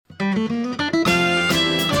Hi,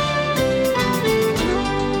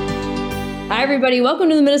 everybody. Welcome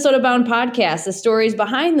to the Minnesota Bound podcast, the stories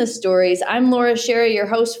behind the stories. I'm Laura Sherry, your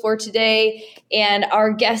host for today, and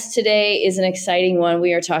our guest today is an exciting one.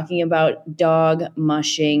 We are talking about dog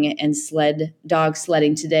mushing and dog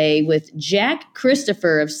sledding today with Jack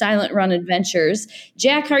Christopher of Silent Run Adventures.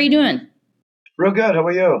 Jack, how are you doing? Real good. How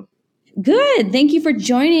are you? Good. Thank you for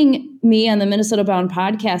joining me on the Minnesota Bound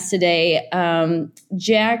podcast today.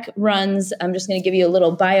 Jack runs, I'm just going to give you a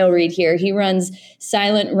little bio read here. He runs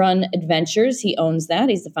Silent Run Adventures. He owns that.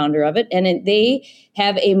 He's the founder of it. And they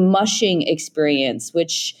have a mushing experience,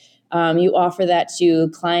 which you offer that to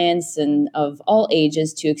clients and of all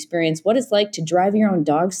ages to experience what it's like to drive your own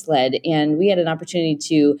dog sled. And we had an opportunity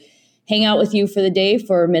to hang out with you for the day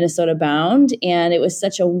for Minnesota Bound. And it was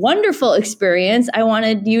such a wonderful experience. I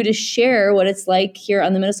wanted you to share what it's like here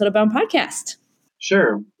on the Minnesota Bound podcast.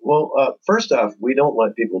 Sure. Well, first off, we don't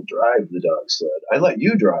let people drive the dog sled. I let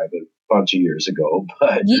you drive it a bunch of years ago,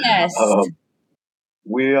 but Yes.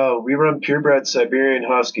 We run purebred Siberian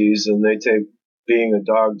Huskies, and they take being a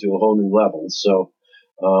dog to a whole new level. So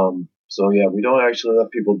yeah, we don't actually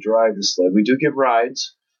let people drive the sled. We do give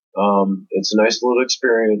rides. It's a nice little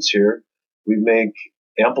experience here. We make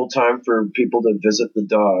ample time for people to visit the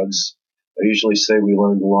dogs. I usually say we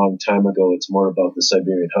learned a long time ago it's more about the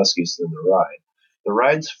Siberian Huskies than the ride. The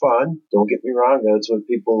ride's fun. Don't get me wrong. That's what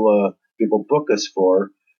people book us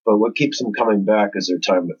for. But what keeps them coming back is their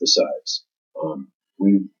time with the sides.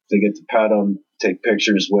 They get to pet them, take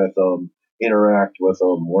pictures with them, interact with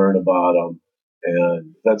them, learn about them,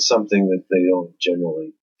 and that's something that they don't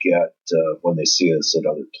generally get when they see us at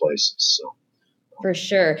other places. So for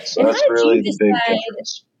sure. So that's really the big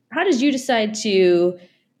difference. How did you decide to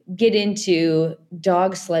get into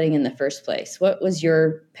dog sledding in the first place? What was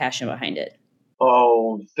your passion behind it?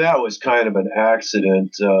 Oh, that was kind of an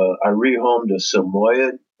accident. I rehomed a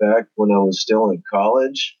Samoyed back when I was still in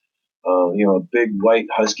college. A big white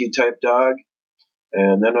husky type dog.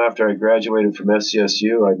 And then after I graduated from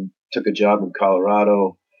SCSU, I took a job in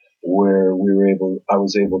Colorado where I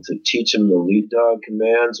was able to teach him the lead dog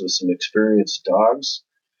commands with some experienced dogs.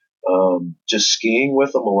 Just skiing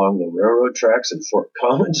with them along the railroad tracks in Fort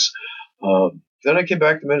Collins. Then I came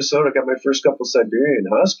back to Minnesota, got my first couple Siberian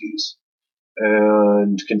Huskies,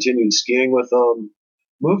 and continued skiing with them.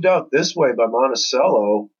 Moved out this way by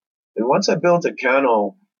Monticello, and once I built a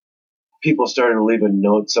kennel, people started leaving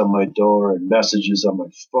notes on my door and messages on my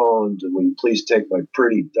phone. Will you please take my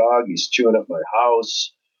pretty dog? He's chewing up my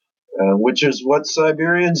house, which is what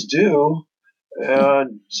Siberians do.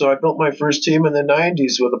 And so I built my first team in the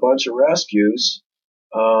 90s with a bunch of rescues.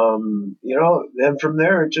 And from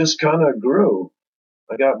there, it just kind of grew.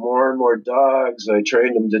 I got more and more dogs. I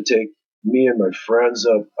trained them to take me and my friends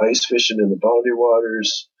up ice fishing in the boundary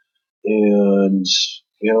waters. And,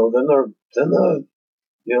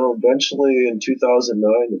 eventually in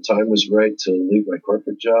 2009, the time was right to leave my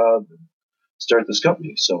corporate job and start this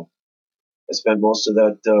company. So I spent most of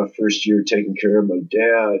that first year taking care of my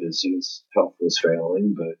dad as his health was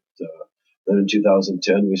failing. But then in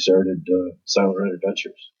 2010, we started Silent Run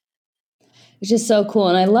Adventures. Which is so cool.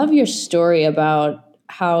 And I love your story about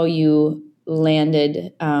how you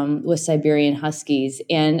landed with Siberian Huskies.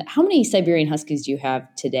 And how many Siberian Huskies do you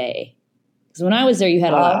have today? Because when I was there, you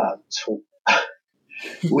had a lot.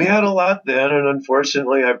 We had a lot then, and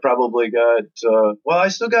unfortunately, I probably got, I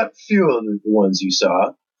still got a few of the ones you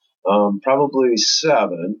saw, probably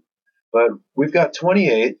 7, but we've got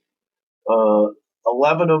 28.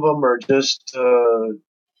 11 of them are just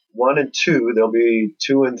 1 and 2. There'll be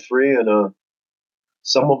 2 and 3, and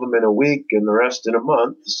some of them in a week, and the rest in a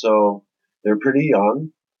month. So they're pretty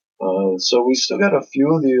young. So we still got a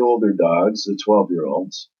few of the older dogs, the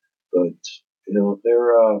 12-year-olds, but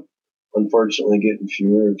they're unfortunately getting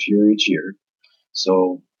fewer and fewer each year.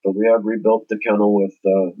 So, but we have rebuilt the kennel with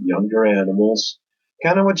younger animals.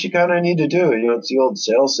 Kind of what you kind of need to do. It's the old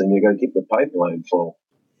sales thing. You got to keep the pipeline full.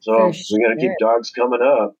 So we got to keep dogs coming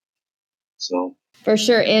up. So for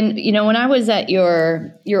sure. And, when I was at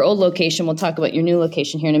your old location, we'll talk about your new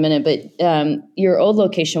location here in a minute, but your old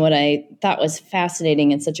location, what I thought was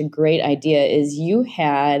fascinating and such a great idea is you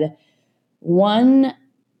had one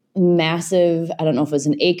massive, I don't know if it was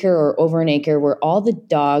an acre or over an acre, where all the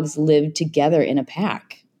dogs lived together in a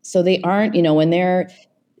pack. So they aren't, when they're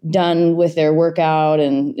done with their workout,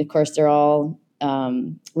 and of course they're all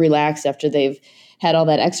relaxed after they've had all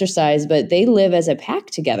that exercise, but they live as a pack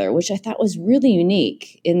together, which I thought was really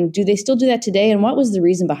unique. And do they still do that today? And what was the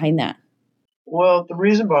reason behind that? Well, the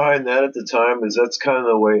reason behind that at the time is that's kind of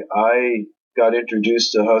the way I got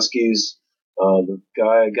introduced to Huskies. The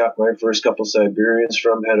guy I got my first couple Siberians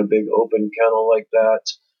from had a big open kennel like that.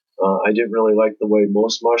 I didn't really like the way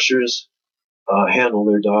most mushers handle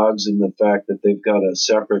their dogs, and the fact that they've got a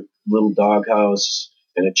separate little dog house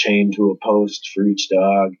and a chain to a post for each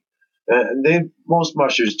dog. And most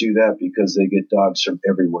mushers do that because they get dogs from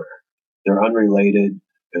everywhere. They're unrelated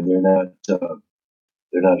and they're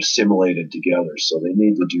not assimilated together, so they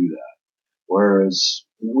need to do that. Whereas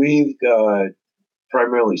we've got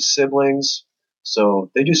primarily siblings, so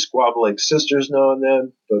they do squabble like sisters now and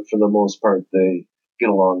then, but for the most part, they get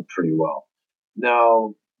along pretty well.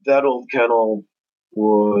 Now, that old kennel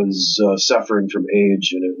was suffering from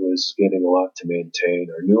age and it was getting a lot to maintain.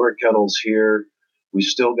 Our newer kennels here, we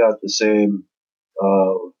still got the same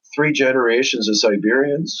uh, three generations of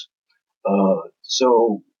Siberians.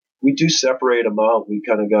 So we do separate them out. We've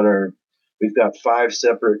got five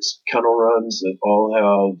separate kennel runs that all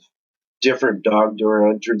have different dog door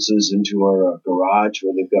entrances into our garage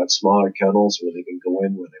where they've got smaller kennels where they can go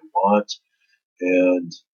in where they want.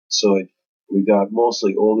 And so we got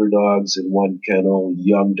mostly older dogs in one kennel,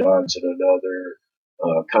 young dogs in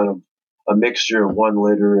another, kind of a mixture of one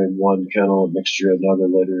litter in one kennel, a mixture of another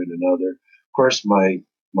litter in another. Of course, my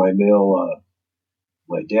male,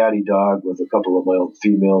 my daddy dog with a couple of my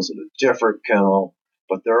females in a different kennel,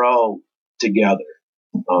 but they're all together.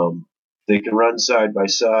 Um, they can run side by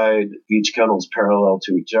side. Each kennel's parallel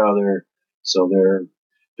to each other, so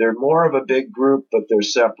they're more of a big group, but they're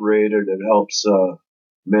separated. It helps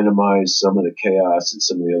minimize some of the chaos and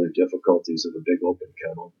some of the other difficulties of a big open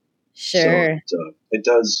kennel. So Sure. it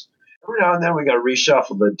does. Every now and then we got to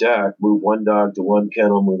reshuffle the deck, move one dog to one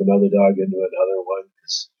kennel, move another dog into another one,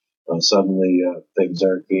 because suddenly things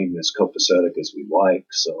aren't being as copacetic as we like.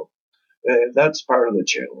 So that's part of the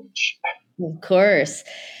challenge. Of course.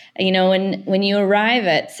 When you arrive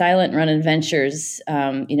at Silent Run Adventures,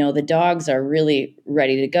 the dogs are really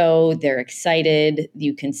ready to go. They're excited.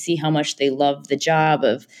 You can see how much they love the job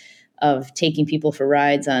of taking people for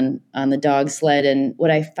rides on the dog sled. And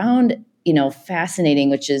what I found, fascinating,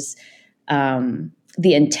 which is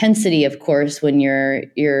the intensity, of course, when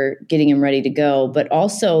you're getting them ready to go, but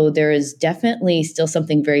also there is definitely still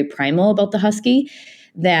something very primal about the husky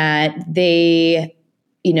that there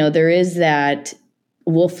is that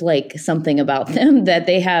wolf-like something about them that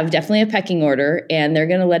they have definitely a pecking order, and they're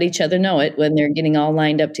going to let each other know it when they're getting all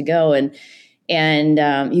lined up to go. And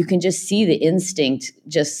you can just see the instinct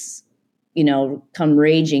just come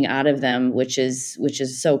raging out of them, which is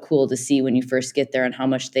so cool to see when you first get there and how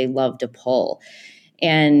much they love to pull.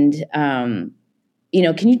 And can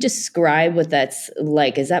you describe what that's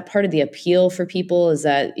like? Is that part of the appeal for people? Is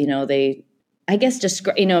that they I guess just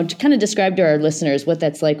to kind of describe to our listeners what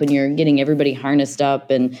that's like when you're getting everybody harnessed up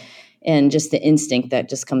and just the instinct that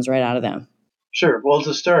just comes right out of them. Sure. Well,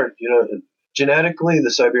 to start, genetically,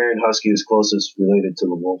 the Siberian Husky is closest related to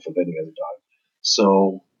the wolf of any other dog.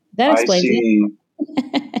 So That I explains see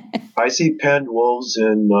it. I see penned wolves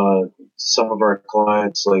in some of our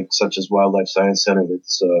clients, like such as Wildlife Science Center,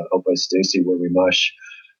 that's out by Stacy, where we mush.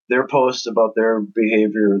 Their posts about their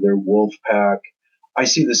behavior, their wolf pack. I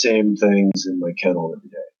see the same things in my kennel every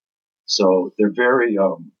day. So they're very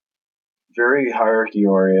hierarchy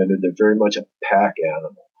oriented. They're very much a pack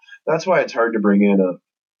animal. That's why it's hard to bring in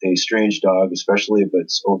a strange dog, especially if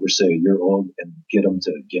it's over, say, a year old, and get them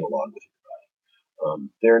to get along with you.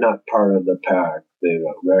 They're not part of the pack. They're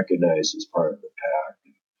not recognized as part of the pack.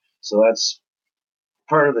 So that's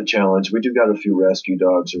part of the challenge. We do got a few rescue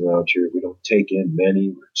dogs around here. We don't take in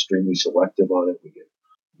many. We're extremely selective on it. We get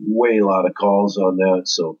way a lot of calls on that,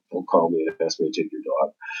 so don't call me and ask me to take your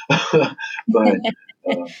dog. But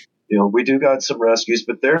we do got some rescues,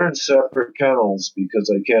 but they're in separate kennels because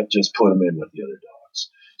I can't just put them in with the other dogs.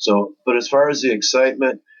 So, but as far as the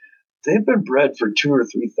excitement, they've been bred for 2 or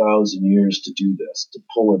 3 thousand years to do this, to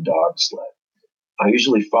pull a dog sled. I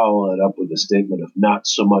usually follow it up with a statement of not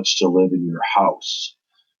so much to live in your house.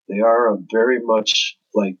 They are very much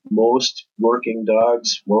like most working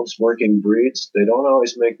dogs, most working breeds. They don't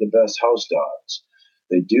always make the best house dogs.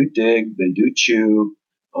 They do dig, they do chew.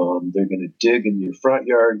 They're going to dig in your front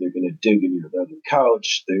yard. They're going to dig in your leather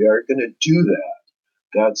couch. They are going to do that.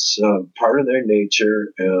 That's part of their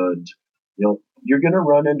nature, and you're going to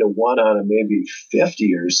run into one out of maybe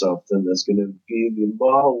 50 or something that's going to be the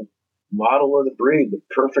model of the breed, the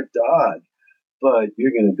perfect dog. But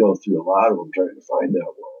you're going to go through a lot of them trying to find that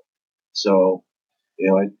one. So,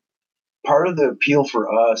 part of the appeal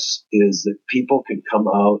for us is that people can come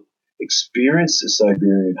out, experience the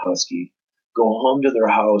Siberian Husky, go home to their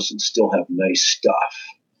house and still have nice stuff.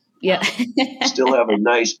 Yeah. Still have a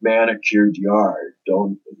nice manicured yard.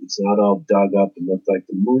 Don't It's not all dug up and look like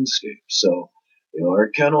the moonscape. So, our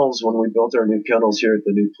kennels, when we built our new kennels here at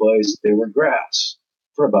the new place, they were grass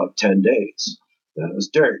for about 10 days. That was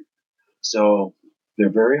dirt. So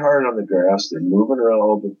they're very hard on the grass. They're moving around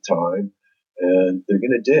all the time, and they're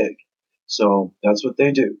going to dig. So that's what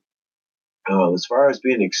they do. As far as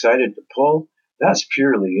being excited to pull, that's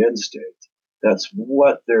purely instinct. That's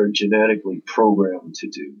what they're genetically programmed to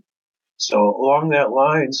do. So along that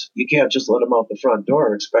lines, you can't just let them out the front door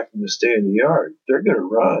and expect them to stay in the yard. They're going to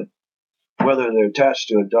run, whether they're attached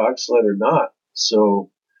to a dog sled or not.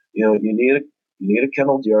 So, you need a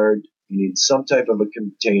kenneled yard. You need some type of a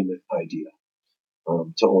containment idea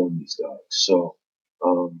to own these dogs. So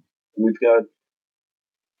we've got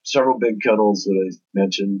several big kennels that I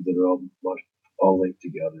mentioned that are all linked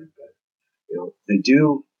together. But they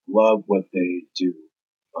do love what they do.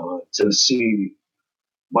 To see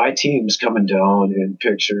my teams coming down in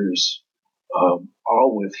pictures,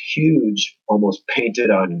 all with huge, almost painted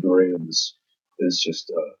on grins, is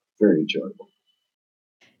just very enjoyable.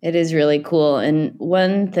 It is really cool. And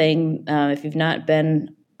one thing, if you've not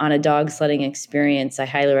been on a dog sledding experience, I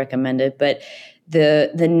highly recommend it. But the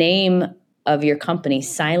name of your company,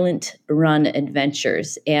 Silent Run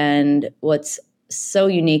Adventures, and what's so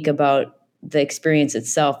unique about the experience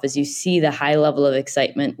itself is you see the high level of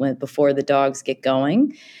excitement before the dogs get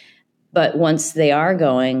going, but once they are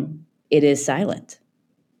going, it is silent,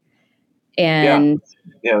 Yeah, and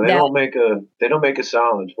yeah. They that don't make a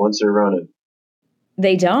sound once they're running.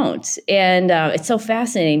 they don't. And it's so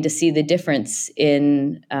fascinating to see the difference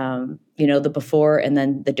in, the before and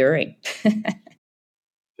then the during.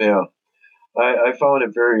 Yeah, I found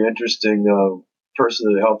it very interesting.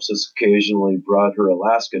 Person that helps us occasionally brought her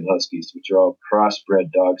Alaskan Huskies, which are all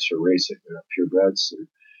crossbred dogs for racing. They're not purebreds.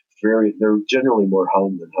 They're generally more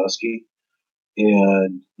hound than husky.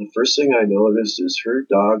 And the first thing I noticed is her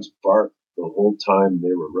dogs barked the whole time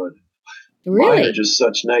they were running. Mine are Really? just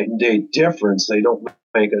such night and day difference. They don't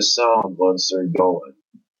make a sound once they're going.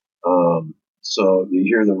 So you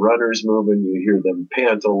hear the runners moving, you hear them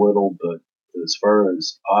pant a little, but as far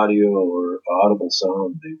as audio or audible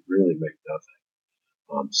sound, they really make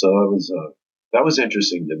nothing. So that was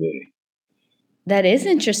interesting to me. That is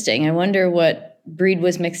interesting. I wonder what breed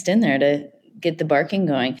was mixed in there to get the barking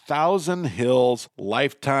going. Thousand Hills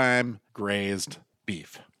lifetime grazed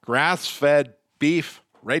beef. Grass fed beef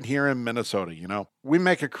right here in Minnesota. We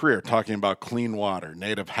make a career talking about clean water,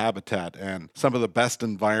 native habitat, and some of the best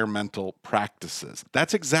environmental practices.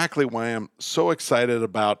 That's exactly why I'm so excited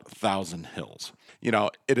about Thousand Hills.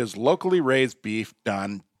 It is locally raised beef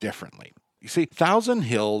done differently. You see, Thousand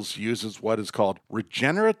Hills uses what is called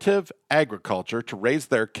regenerative agriculture to raise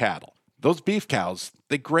their cattle. Those beef cows,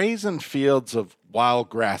 they graze in fields of wild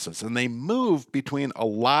grasses and they move between a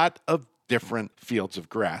lot of different fields of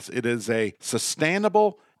grass. It is a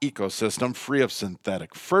sustainable ecosystem free of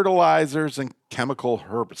synthetic fertilizers and chemical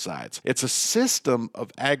herbicides. It's a system of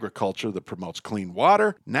agriculture that promotes clean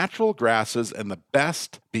water, natural grasses, and the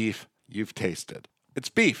best beef you've tasted. It's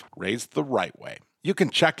beef raised the right way. You can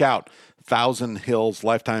check out Thousand Hills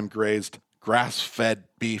Lifetime Grazed grass-fed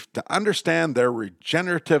beef to understand their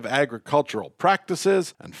regenerative agricultural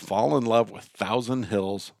practices and fall in love with Thousand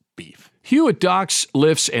Hills beef. Hewitt Docks,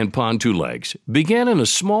 Lifts, and Pontoon Legs began in a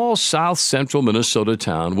small south-central Minnesota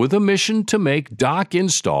town with a mission to make dock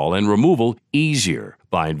install and removal easier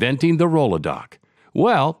by inventing the Roll-A-Dock.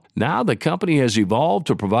 Well, now the company has evolved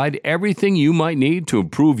to provide everything you might need to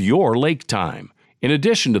improve your lake time. In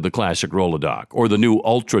addition to the classic Roll-A-Dock or the new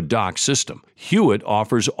Ultra Dock system, Hewitt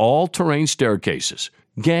offers all-terrain staircases,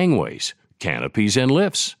 gangways, canopies, and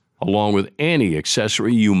lifts, along with any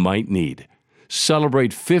accessory you might need.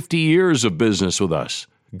 Celebrate 50 years of business with us.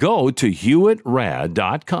 Go to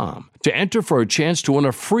HewittRad.com to enter for a chance to win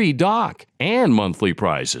a free dock and monthly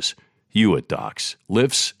prizes. Hewitt Docks,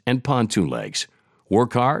 Lifts, and Pontoon Legs.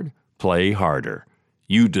 Work hard, play harder.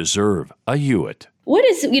 You deserve a Hewitt. What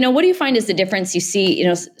do you find is the difference? You see,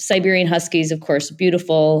 Siberian Huskies, of course,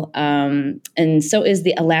 beautiful. And so is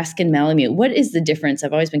the Alaskan Malamute. What is the difference?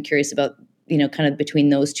 I've always been curious about, kind of between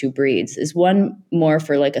those two breeds. Is one more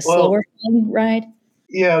for like a Well, slower ride?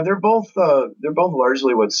 yeah, they're both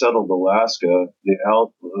largely what settled Alaska.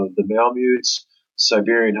 The Malamutes,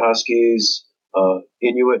 Siberian Huskies,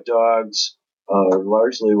 Inuit dogs are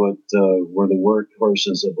largely what were the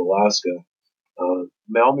workhorses of Alaska.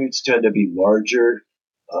 Malamutes tend to be larger.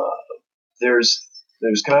 Uh, there's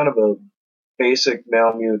kind of a basic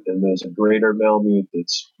Malamute, and there's a greater Malamute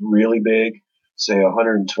that's really big, say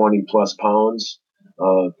 120 plus pounds.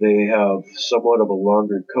 They have somewhat of a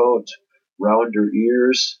longer coat, rounder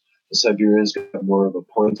ears. The Siberian's got more of a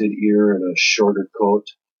pointed ear and a shorter coat.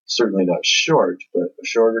 Certainly not short, but a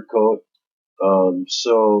shorter coat.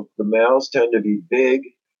 So the males tend to be big.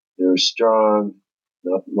 They're strong.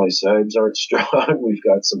 Not my sides aren't strong. We've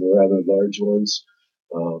got some rather large ones.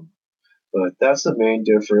 Um, but that's the main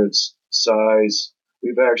difference. Size.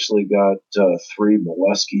 We've actually got three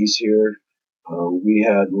Moleskis here. We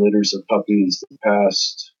had litters of puppies the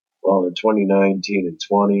past, well, in 2019 and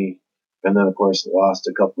 20. And then, of course, lost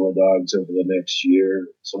a couple of dogs over the next year,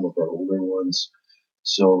 some of our older ones.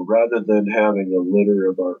 So rather than having a litter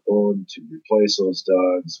of our own to replace those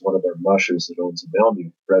dogs, one of our mushers that owns a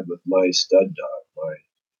Malamute bred with my stud dog, my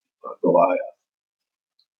Goliath.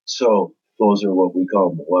 So those are what we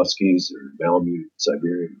call Moleskis or Malamute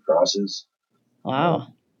Siberian crosses.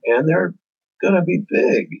 Wow. And they're going to be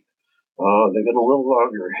big. They got a little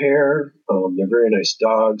longer hair. They're very nice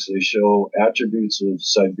dogs. They show attributes of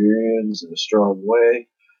Siberians in a strong way,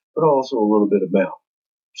 but also a little bit of Mal.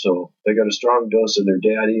 So they got a strong dose of their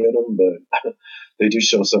daddy in them, but they do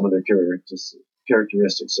show some of their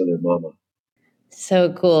characteristics of their mama.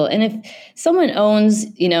 So cool. And if someone owns,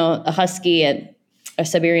 a husky, a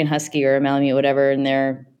Siberian husky or a Malamute, whatever, in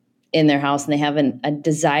their house, and they have a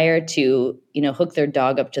desire to, hook their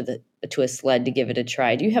dog up to a sled to give it a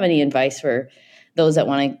try, do you have any advice for those that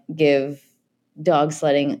want to give dog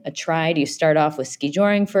sledding a try? Do you start off with ski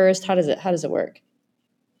joring first? How does it work?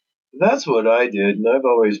 That's what I did, and I've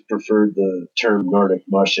always preferred the term Nordic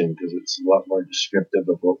mushing because it's a lot more descriptive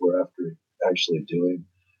of what we're actually doing.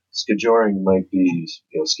 Skijoring might be,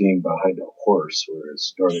 skiing behind a horse,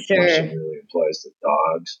 whereas Nordic mushing Sure. really applies to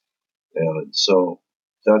dogs. And so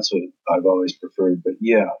that's what I've always preferred. But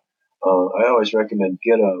yeah, I always recommend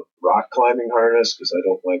get a rock climbing harness because I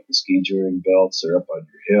don't like the ski joring belts. They're up on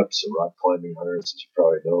your hips. A rock climbing harness, as you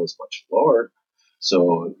probably know, is much lower.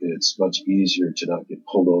 So it's much easier to not get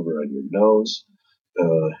pulled over on your nose.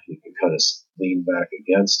 You can kind of lean back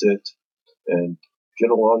against it and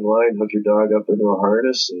get a long line, hook your dog up into a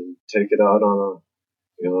harness and take it out on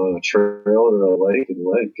a trail or a lake and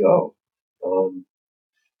let it go.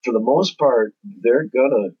 For the most part, they're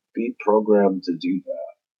gonna be programmed to do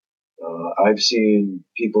that. I've seen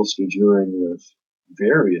people skijuring with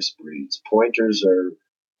various breeds. Pointers are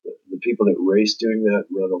the people that race doing that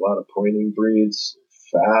run a lot of pointing breeds,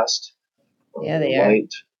 fast, Yeah, they're they are.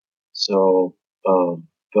 light. So,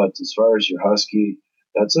 but as far as your husky,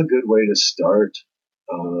 that's a good way to start.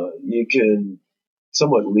 You can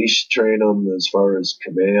somewhat leash train them as far as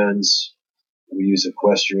commands. We use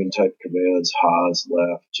equestrian type commands, Ha's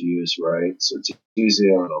left, G's right. So it's easy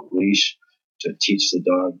on a leash to teach the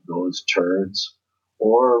dog those turns.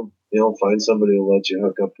 Or, find somebody to let you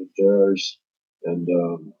hook up with theirs and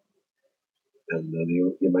then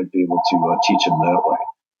you might be able to teach them that way.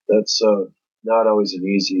 That's not always an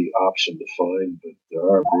easy option to find, but there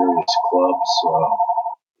are various clubs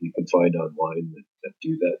you can find online that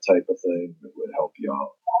do that type of thing that would help you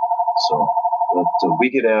out. So, but we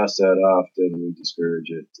get asked that often. We discourage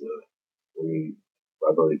it.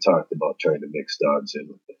 I've already talked about trying to mix dogs in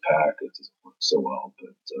with the pack. It doesn't work so well,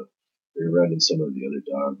 but you're running some of the other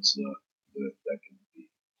dogs that can be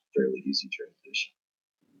fairly easy transition.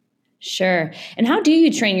 Sure. And how do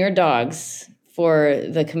you train your dogs for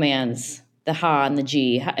the commands, the ha and the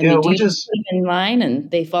G? I Yeah, mean, do we you just just put them in line and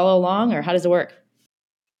they follow along, or how does it work?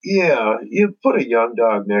 Yeah, you put a young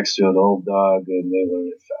dog next to an old dog and they learn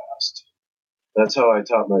it fast. That's how I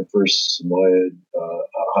taught my first Samoyed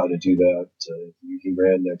how to do that. He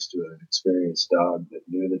ran next to an experienced dog that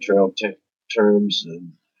knew the trail terms,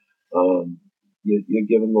 and you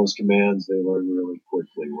give them those commands, they learn really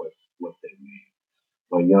quickly what they mean.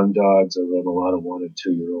 My young dogs, I run a lot of 1 and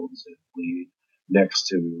 2-year-olds in lead next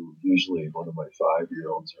to usually one of my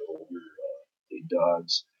 5-year-olds or older lead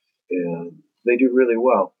dogs, and they do really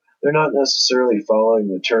well. They're not necessarily following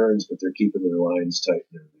the turns, but they're keeping their lines tight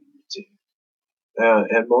in their lead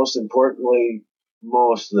routine. And most importantly,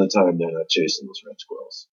 most of the time they're not chasing those red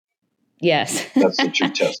squirrels. Yes. That's the true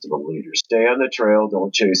test of a leader. Stay on the trail,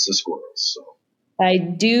 don't chase the squirrels. So. I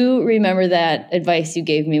do remember that advice you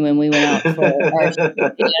gave me when we went out for our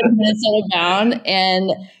Minnesota Bound.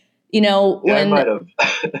 And, Yeah, I might when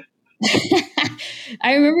have.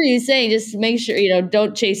 I remember you saying, just make sure,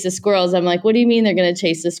 don't chase the squirrels. I'm like, what do you mean they're going to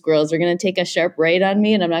chase the squirrels? They're going to take a sharp right on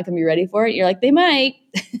me and I'm not going to be ready for it. You're like, they might.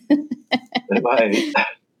 They might.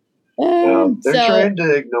 They're So trained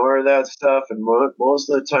to ignore that stuff, and most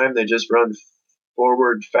of the time they just run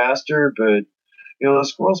forward faster. But the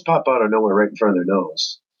squirrels pop out of nowhere right in front of their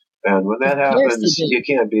nose, and when of that course they happens, do. you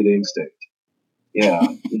can't beat instinct. Yeah,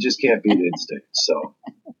 you just can't beat instinct. So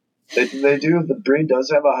they do. The breed does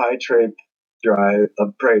have a high trait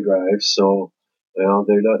prey drive. So,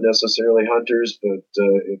 they're not necessarily hunters, but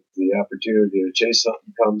if the opportunity to chase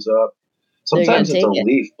something comes up, They're gonna sometimes it's a take it.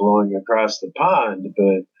 leaf blowing across the pond, but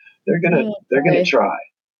Oh they're gonna boy. try.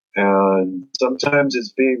 And sometimes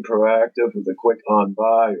it's being proactive with a quick on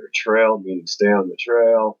by or trail, meaning stay on the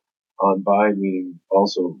trail. On by meaning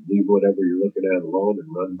also leave whatever you're looking at alone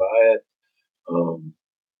and run by it. Um,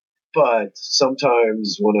 but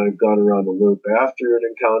sometimes when I've gone around the loop after an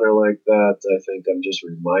encounter like that, I think I'm just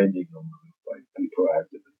reminding them to like be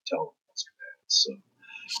proactive and tell them what's going to happen. So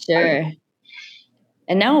I don't Sure. know.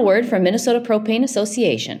 And now a word from Minnesota Propane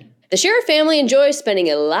Association. The Scherer family enjoys spending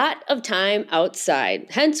a lot of time outside.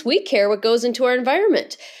 Hence, we care what goes into our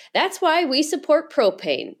environment. That's why we support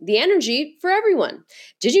propane, the energy for everyone.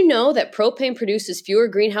 Did you know that propane produces fewer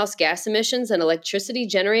greenhouse gas emissions than electricity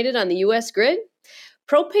generated on the U.S. grid?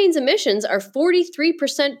 Propane's emissions are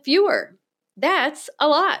 43% fewer. That's a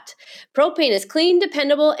lot. Propane is clean,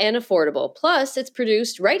 dependable, and affordable. Plus, it's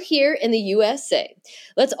produced right here in the USA.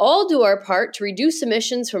 Let's all do our part to reduce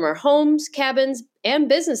emissions from our homes, cabins, and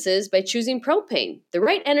businesses by choosing propane, the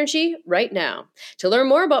right energy right now. To learn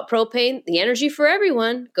more about propane, the energy for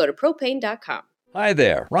everyone, go to propane.com. Hi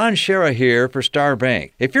there, Ron Shera here for Star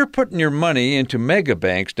Bank. If you're putting your money into mega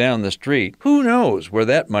banks down the street, who knows where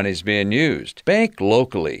that money's being used? Bank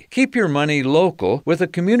locally. Keep your money local with a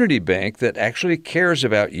community bank that actually cares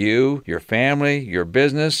about you, your family, your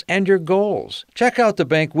business, and your goals. Check out the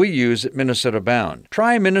bank we use at Minnesota Bound.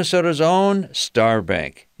 Try Minnesota's own Star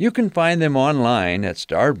Bank. You can find them online at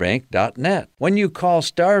starbank.net. When you call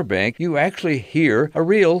Star Bank, you actually hear a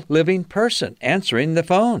real living person answering the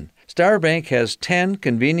phone. Starbank has 10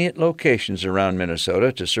 convenient locations around Minnesota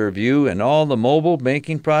to serve you and all the mobile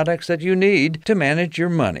banking products that you need to manage your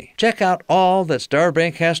money. Check out all that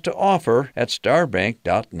Starbank has to offer at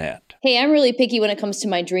starbank.net. Hey, I'm really picky when it comes to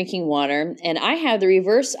my drinking water, and I have the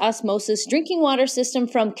reverse osmosis drinking water system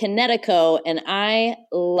from Connecticut, and I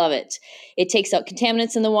love it. It takes out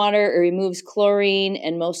contaminants in the water, it removes chlorine,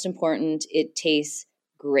 and most important, it tastes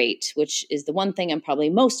great, which is the one thing I'm probably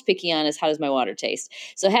most picky on is how does my water taste.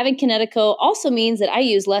 So having Connecticut also means that I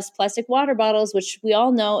use less plastic water bottles, which we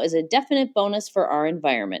all know is a definite bonus for our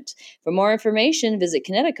environment. For more information, visit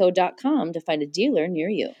Connecticut.com to find a dealer near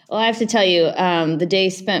you. Well, I have to tell you, the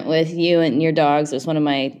day spent with you and your dogs was one of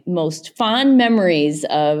my most fond memories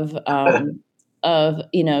of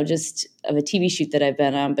just of a TV shoot that I've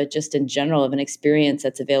been on, but just in general of an experience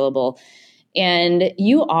that's available. And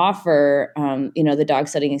you offer, the dog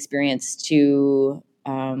setting experience to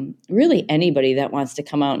really anybody that wants to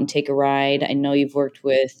come out and take a ride. I know you've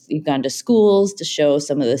gone to schools to show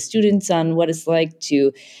some of the students on what it's like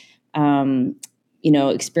to,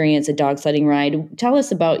 experience a dog sledding ride. Tell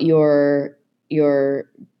us about your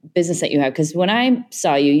business that you have, because when I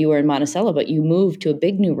saw you, you were in Monticello, but you moved to a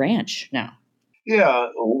big new ranch now. Yeah,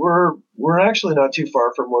 we're actually not too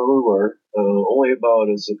far from where we were. Only about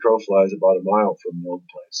as the crow flies, about a mile from the old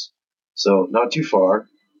place. So not too far.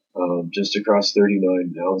 Just across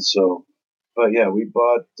 39 now. So, but yeah, we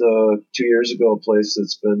bought 2 years ago a place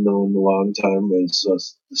that's been known a long time as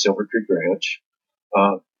the Silver Creek Ranch.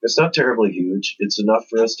 It's not terribly huge. It's enough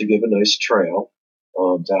for us to give a nice trail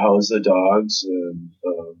to house the dogs and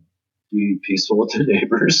be peaceful with the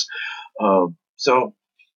neighbors. So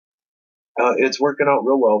it's working out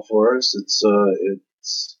real well for us.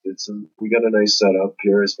 We got a nice setup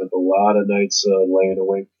here. I spent a lot of nights laying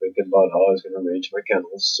awake thinking about how I was going to arrange my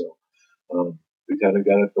kennels. So we kind of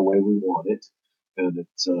got it the way we want it, and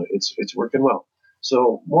it's working well.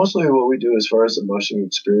 So mostly what we do as far as the mushing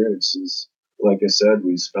experience is, like I said,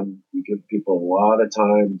 we give people a lot of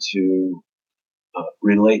time to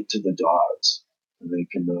relate to the dogs, and they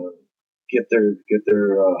can get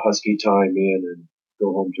their husky time in and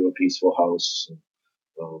go home to a peaceful house.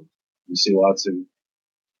 We see lots of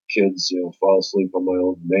kids, fall asleep on my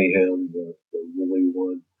old Mayhem, the Woolly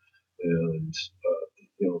one, and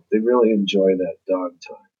they really enjoy that dog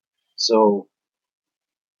time. So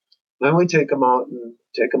then we take them out and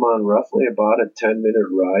take them on roughly about a 10-minute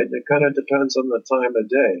ride. It kind of depends on the time of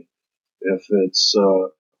day. If it's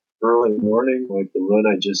early morning, like the run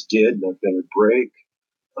I just did, and I've got a break,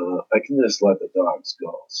 I can just let the dogs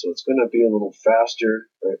go. So it's going to be a little faster.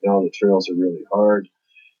 Right now, the trails are really hard.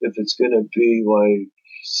 If it's going to be like,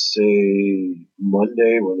 say,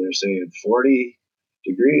 Monday when they're saying 40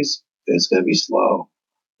 degrees, it's going to be slow.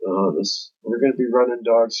 We're going to be running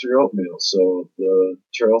dogs through oatmeal, so the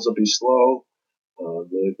trails will be slow.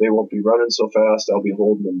 They won't be running so fast. I'll be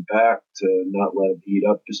holding them back to not let them heat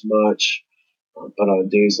up as much. But on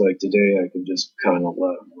days like today, I can just kind of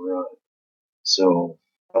let them run. So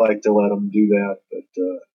I like to let them do that,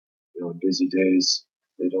 but on busy days,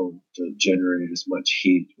 they don't generate as much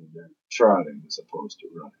heat when they're trotting as opposed to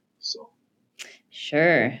running. So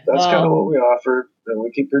Sure. that's kind of Well, what we offer, and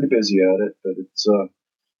we keep pretty busy at it. But it's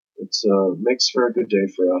makes for a good day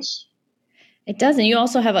for us. it does. And you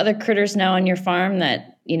also have other critters now on your farm that,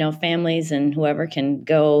 families and whoever can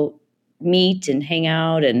go meet and hang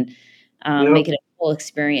out and Yep, make it a full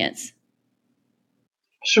experience.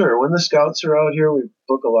 sure. When the scouts are out here, we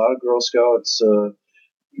book a lot of Girl Scouts.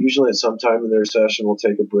 Usually at some time in their session, we'll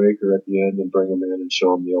take a break or at the end and bring them in and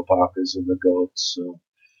show them the alpacas and the goats. So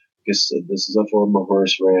I guess this is a former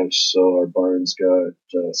horse ranch, so our barn's got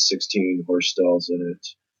 16 horse stalls in it,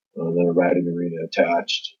 then a riding arena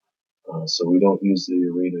attached. So we don't use the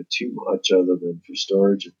arena too much other than for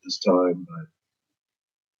storage at this time.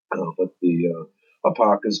 But the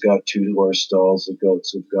alpaca's got 2 horse stalls, the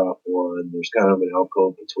goats have got one. There's kind of an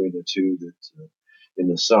alcove between the two that in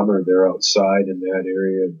the summer they're outside in that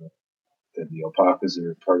area, and the alpacas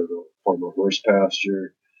are part of the former horse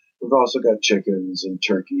pasture. We've also got chickens and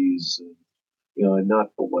turkeys, and and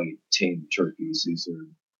not the white tame turkeys. These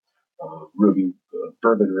are ruby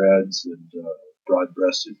bourbon reds and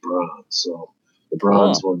broad-breasted bronze. So the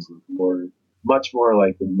bronze Cool. ones look much more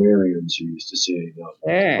like the Merriams you're used to seeing out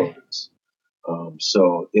in the Sure. Dakotas.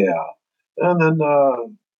 So yeah, and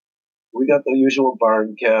then we got the usual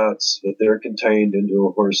barn cats, but they're contained into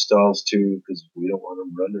a horse stalls too because we don't want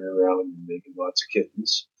them running around and making lots of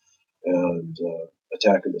kittens and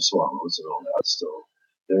attacking the swallows and all that. So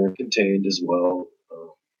they're contained as well.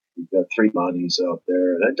 We've got 3 bunnies out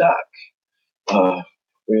there and a duck.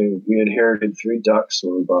 We inherited 3 ducks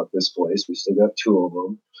when we bought this place. We still got 2 of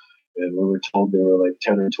them, and we were told they were like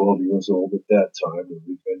 10 or 12 years old at that time. And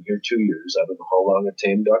we've been here 2 years. I don't know how long a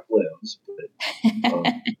tame duck lives,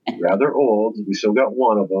 but rather old. We still got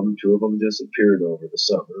 1 of them. 2 of them disappeared over the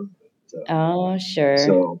summer. But, Oh, sure.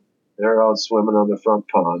 so they're out swimming on the front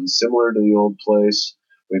pond, similar to the old place.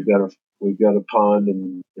 We've got a we've got a pond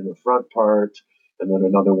in the front part, and then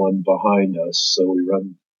another one behind us. So we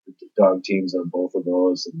run the dog teams on both of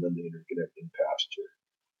those, and then the interconnecting pasture.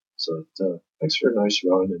 So it makes for a nice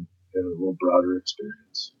run and a little broader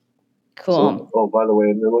experience. So, Cool. oh, by the way,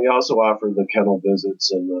 and then we also offer the kennel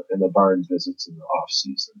visits and the barn visits in the off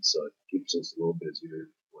season. So it keeps us a little busier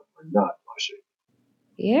when we're not mushing.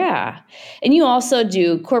 Yeah. And you also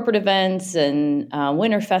do corporate events and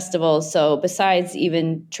winter festivals. So besides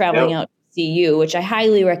even traveling Yep. out to see you, which I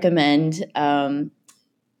highly recommend,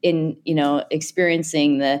 in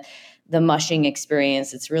experiencing the mushing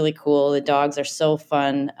experience, it's really cool. The dogs are so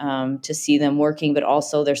fun to see them working, but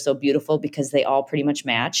also they're so beautiful because they all pretty much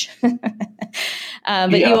match.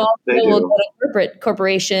 But you Yeah, also they will go do. to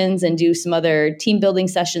corporations and do some other team building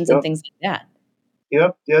sessions and Yep. things like that.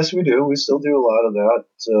 Yep. Yes, we do. We still do a lot of that.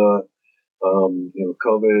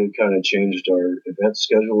 COVID kind of changed our event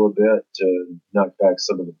schedule a bit to knock back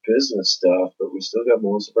some of the business stuff, but we still got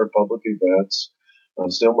most of our public events.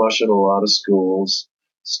 Still mushing a lot of schools.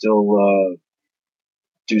 Still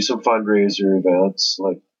do some fundraiser events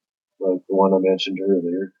like the one I mentioned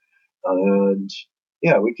earlier. And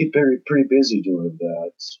yeah, we keep pretty busy doing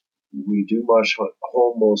that. We do mush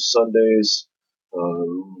home most Sundays.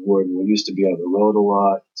 When we used to be on the road a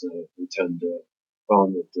lot, we tend to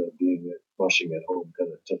found that being at mushing at home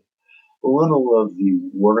kind of took a little of the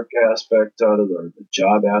work aspect out of it, or the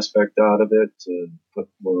job aspect out of it, and put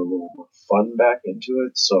a little more fun back into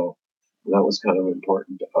it. So that was kind of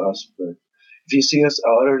important to us. But if you see us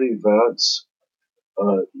out at events,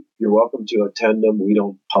 uh, you're welcome to attend them. We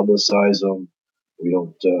don't publicize them. We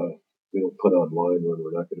don't. We don't put online when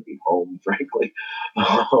we're not going to be home, frankly.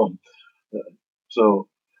 Um, so,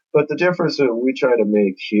 but the difference that we try to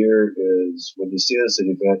make here is when you see us at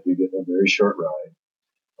an event, you get a very short ride.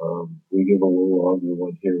 We give a little longer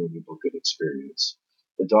one here when you book an experience.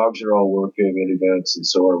 The dogs are all working at events, and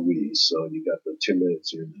so are we. So you got the 2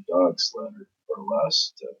 minutes you're in the dog sled or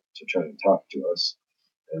less to try and talk to us,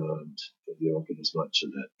 and you don't get as much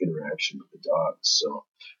of that interaction with the dogs. So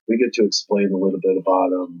we get to explain a little bit about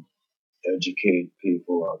them, educate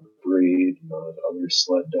people on the breed and on other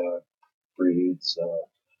sled dog breeds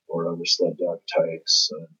or other sled dog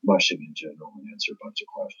types, mushing in general, and answer a bunch of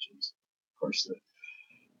questions. Of course,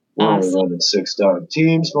 we're only Awesome. running 6 dog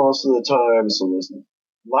teams most of the time, so there's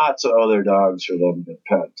lots of other dogs for them to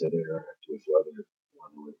pet and interact with, whether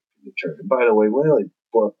one would return. And by the way, we only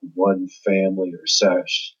book one family or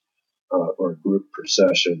sesh or a group per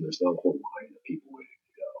session. There's no whole line of people waiting.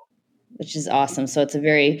 Which is awesome. So it's a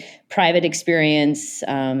very private experience.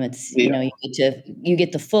 It's Yeah, you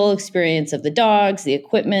get the full experience of the dogs, the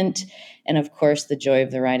equipment, and of course the joy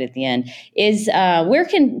of the ride at the end. Is where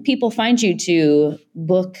can people find you to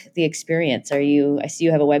book the experience? I see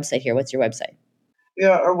you have a website here. What's your website?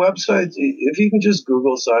 Yeah, our website, if you can just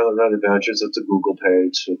Google Silent Run Adventures, it's a Google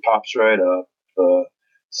page. It pops right up.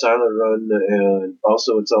 Silent Run, and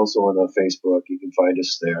also it's also on Facebook. You can find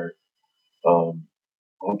us there. I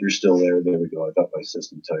hope you're still there. There we go. I thought my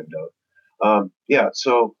system timed out. Yeah,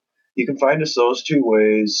 so you can find us those two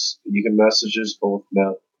ways. You can message us both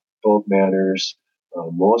manners.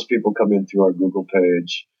 Most people come in through our Google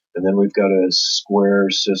page, and then we've got a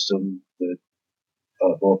Square system that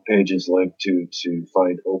both pages link to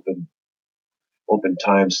find open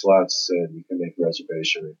time slots, and you can make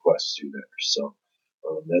reservation requests through there. So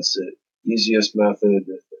that's the easiest method,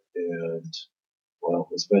 and well,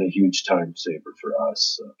 it's been a huge time saver for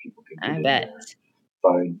us. People can I get in bet.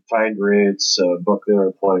 there, find rates, book their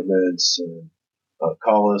appointments, and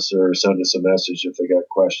call us or send us a message if they got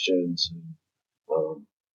questions. And,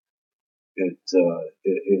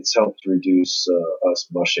 it's helped reduce us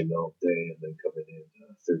mushing all day and then coming in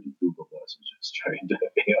 30 Google messages trying to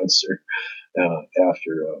answer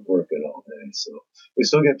after working all day. So we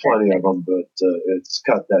still get plenty of them, but it's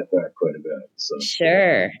cut that back quite a bit. So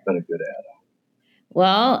Sure. it's been a good add.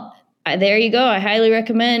 Well, there you go. I highly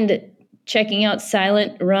recommend checking out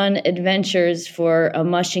Silent Run Adventures for a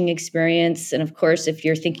mushing experience. And of course, if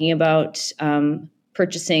you're thinking about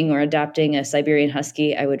purchasing or adopting a Siberian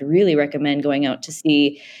Husky, I would really recommend going out to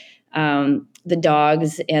see the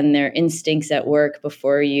dogs and their instincts at work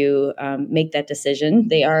before you make that decision.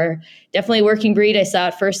 They are definitely a working breed. I saw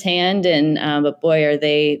it firsthand, and but boy, are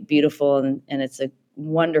they beautiful, and it's a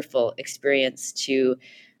wonderful experience to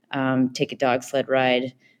take a dog sled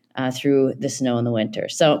ride through the snow in the winter.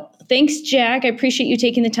 So thanks, Jack. I appreciate you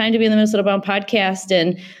taking the time to be on the Minnesota Bound podcast,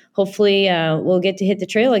 and hopefully we'll get to hit the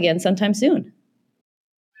trail again sometime soon.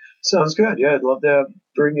 Sounds good. Yeah, I'd love to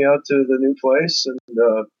bring you out to the new place, and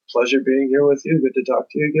pleasure being here with you. Good to talk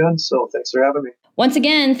to you again. So thanks for having me. Once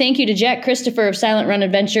again, thank you to Jack Christopher of Silent Run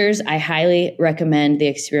Adventures. I highly recommend the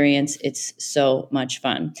experience. It's so much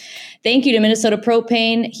fun. Thank you to Minnesota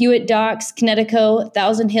Propane, Hewitt Docks, Connecticut,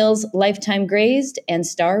 Thousand Hills Lifetime Grazed, and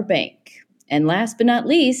Star Bank. And last but not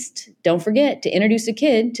least, don't forget to introduce a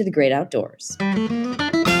kid to the great outdoors.